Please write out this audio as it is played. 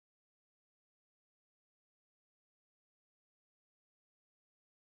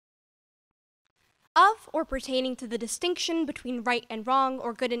of or pertaining to the distinction between right and wrong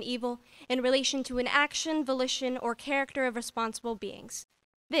or good and evil in relation to an action, volition, or character of responsible beings.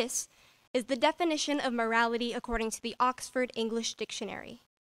 This is the definition of morality according to the Oxford English Dictionary.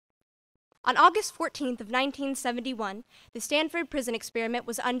 On August 14th of 1971, the Stanford prison experiment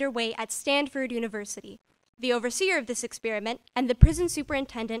was underway at Stanford University. The overseer of this experiment and the prison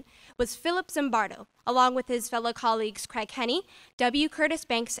superintendent was Philip Zimbardo, along with his fellow colleagues Craig Henney, W. Curtis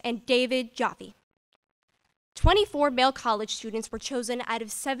Banks, and David Jaffe. 24 male college students were chosen out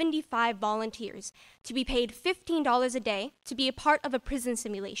of 75 volunteers to be paid $15 a day to be a part of a prison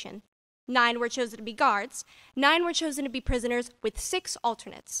simulation. 9 were chosen to be guards, 9 were chosen to be prisoners, with 6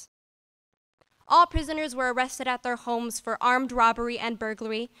 alternates. All prisoners were arrested at their homes for armed robbery and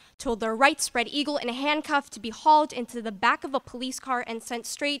burglary, told their rights spread eagle and handcuffed to be hauled into the back of a police car and sent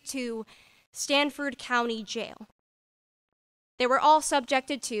straight to Stanford County Jail. They were all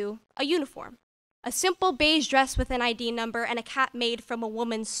subjected to a uniform, a simple beige dress with an ID number and a cap made from a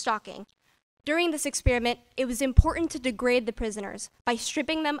woman's stocking. During this experiment, it was important to degrade the prisoners by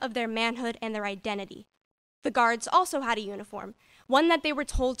stripping them of their manhood and their identity. The guards also had a uniform, one that they were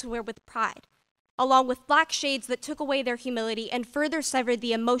told to wear with pride, along with black shades that took away their humility and further severed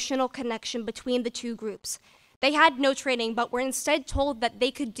the emotional connection between the two groups. They had no training, but were instead told that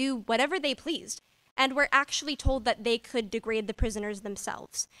they could do whatever they pleased, and were actually told that they could degrade the prisoners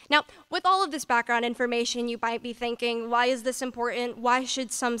themselves. Now, with all of this background information, you might be thinking, why is this important? Why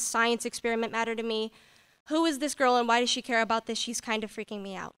should some science experiment matter to me? Who is this girl and why does she care about this? She's kind of freaking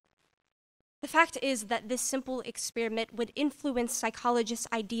me out. The fact is that this simple experiment would influence psychologists'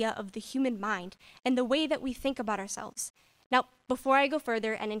 idea of the human mind and the way that we think about ourselves. Now, before I go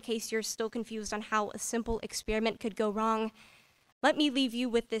further, and in case you're still confused on how a simple experiment could go wrong, let me leave you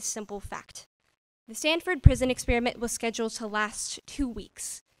with this simple fact. The Stanford prison experiment was scheduled to last 2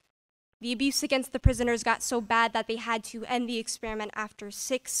 weeks. The abuse against the prisoners got so bad that they had to end the experiment after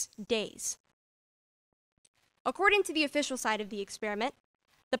 6 days. According to the official side of the experiment,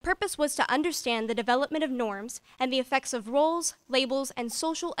 the purpose was to understand the development of norms and the effects of roles, labels, and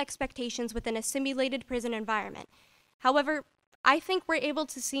social expectations within a simulated prison environment. However, I think we're able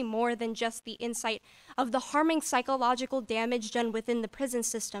to see more than just the insight of the harming psychological damage done within the prison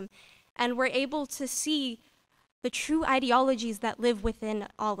system, and we're able to see the true ideologies that live within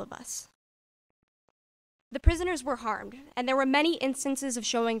all of us. The prisoners were harmed, and there were many instances of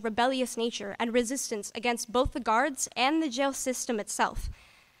showing rebellious nature and resistance against both the guards and the jail system itself.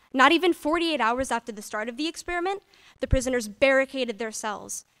 Not even 48 hours after the start of the experiment, the prisoners barricaded their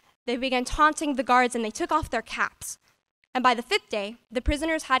cells. They began taunting the guards and they took off their caps. And by the 5th day, the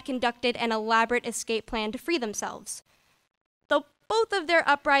prisoners had conducted an elaborate escape plan to free themselves. Though both of their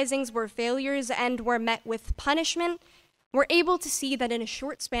uprisings were failures and were met with punishment, we're able to see that in a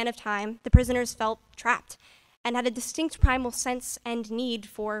short span of time, the prisoners felt trapped and had a distinct primal sense and need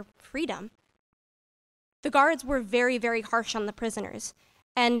for freedom. The guards were very, very harsh on the prisoners.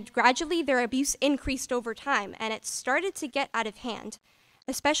 And gradually their abuse increased over time, and it started to get out of hand,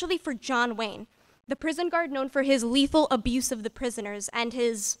 especially for John Wayne, the prison guard known for his lethal abuse of the prisoners and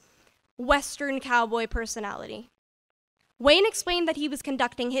his Western cowboy personality. Wayne explained that he was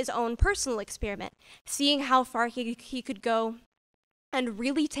conducting his own personal experiment, seeing how far he could go, and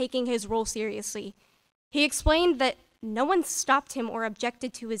really taking his role seriously. He explained that no one stopped him or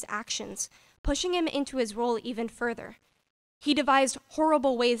objected to his actions, pushing him into his role even further. He devised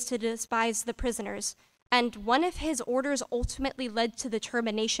horrible ways to despise the prisoners, and one of his orders ultimately led to the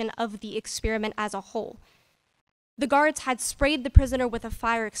termination of the experiment as a whole. The guards had sprayed the prisoner with a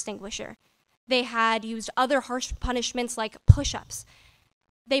fire extinguisher. They had used other harsh punishments like push-ups.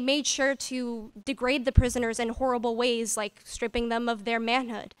 They made sure to degrade the prisoners in horrible ways like stripping them of their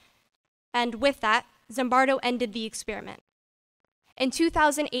manhood. And with that, Zimbardo ended the experiment. In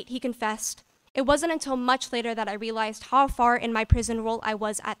 2008, he confessed, "It wasn't until much later that I realized how far in my prison role I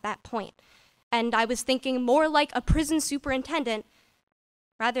was at that point. And I was thinking more like a prison superintendent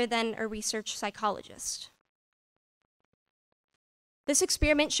rather than a research psychologist." This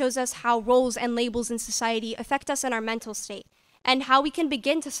experiment shows us how roles and labels in society affect us in our mental state, and how we can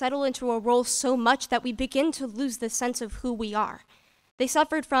begin to settle into a role so much that we begin to lose the sense of who we are. They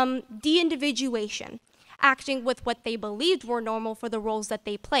suffered from de-individuation, acting with what they believed were normal for the roles that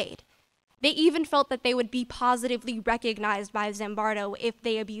they played. They even felt that they would be positively recognized by Zimbardo if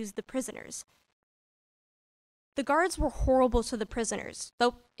they abused the prisoners. The guards were horrible to the prisoners,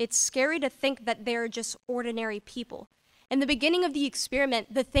 though it's scary to think that they're just ordinary people. In the beginning of the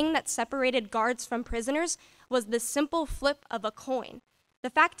experiment, the thing that separated guards from prisoners was the simple flip of a coin. The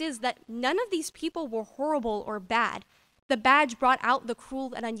fact is that none of these people were horrible or bad. The badge brought out the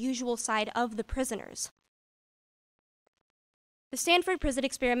cruel and unusual side of the prisoners. The Stanford prison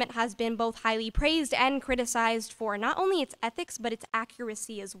experiment has been both highly praised and criticized for not only its ethics, but its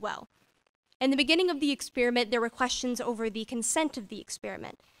accuracy as well. In the beginning of the experiment, there were questions over the consent of the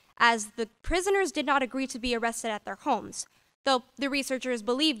experiment, as the prisoners did not agree to be arrested at their homes, though the researchers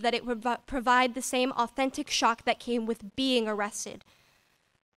believed that it would provide the same authentic shock that came with being arrested,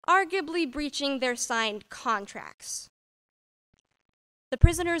 arguably breaching their signed contracts. The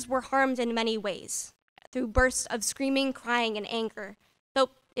prisoners were harmed in many ways, through bursts of screaming, crying, and anger, though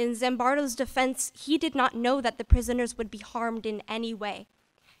in Zimbardo's defense, he did not know that the prisoners would be harmed in any way.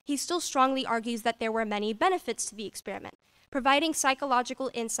 He still strongly argues that there were many benefits to the experiment, providing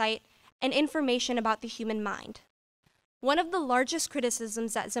psychological insight and information about the human mind. One of the largest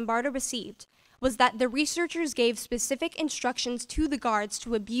criticisms that Zimbardo received was that the researchers gave specific instructions to the guards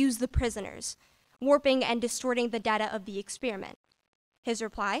to abuse the prisoners, warping and distorting the data of the experiment. His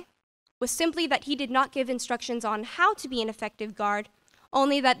reply was simply that he did not give instructions on how to be an effective guard,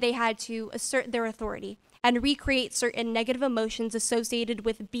 only that they had to assert their authority and recreate certain negative emotions associated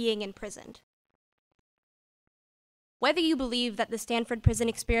with being imprisoned. Whether you believe that the Stanford prison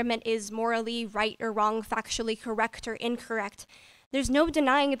experiment is morally right or wrong, factually correct or incorrect, there's no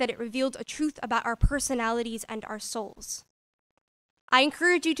denying that it revealed a truth about our personalities and our souls. I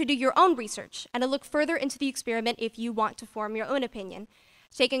encourage you to do your own research and to look further into the experiment if you want to form your own opinion,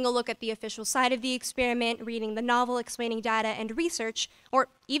 taking a look at the official side of the experiment, reading the novel explaining data and research, or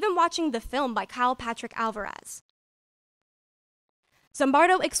even watching the film by Kyle Patrick Alvarez.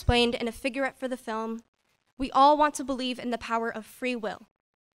 Zimbardo explained in a figurette for the film, "We all want to believe in the power of free will,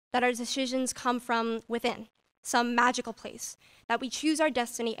 that our decisions come from within, some magical place, that we choose our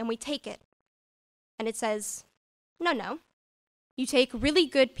destiny and we take it." And it says, no. You take really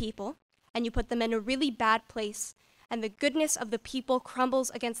good people and you put them in a really bad place, and the goodness of the people crumbles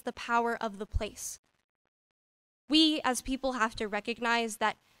against the power of the place. We as people have to recognize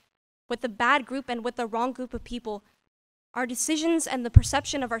that with the bad group and with the wrong group of people, our decisions and the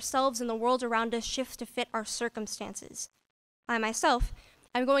perception of ourselves and the world around us shifts to fit our circumstances. I myself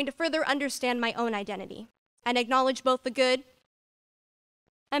am going to further understand my own identity and acknowledge both the good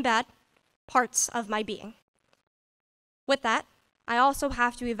and bad parts of my being. With that, I also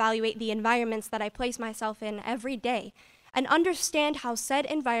have to evaluate the environments that I place myself in every day and understand how said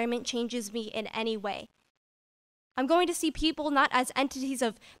environment changes me in any way. I'm going to see people not as entities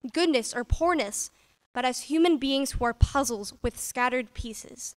of goodness or poorness, but as human beings who are puzzles with scattered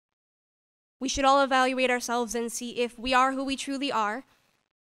pieces. We should all evaluate ourselves and see if we are who we truly are,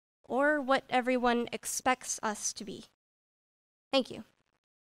 or what everyone expects us to be. Thank you.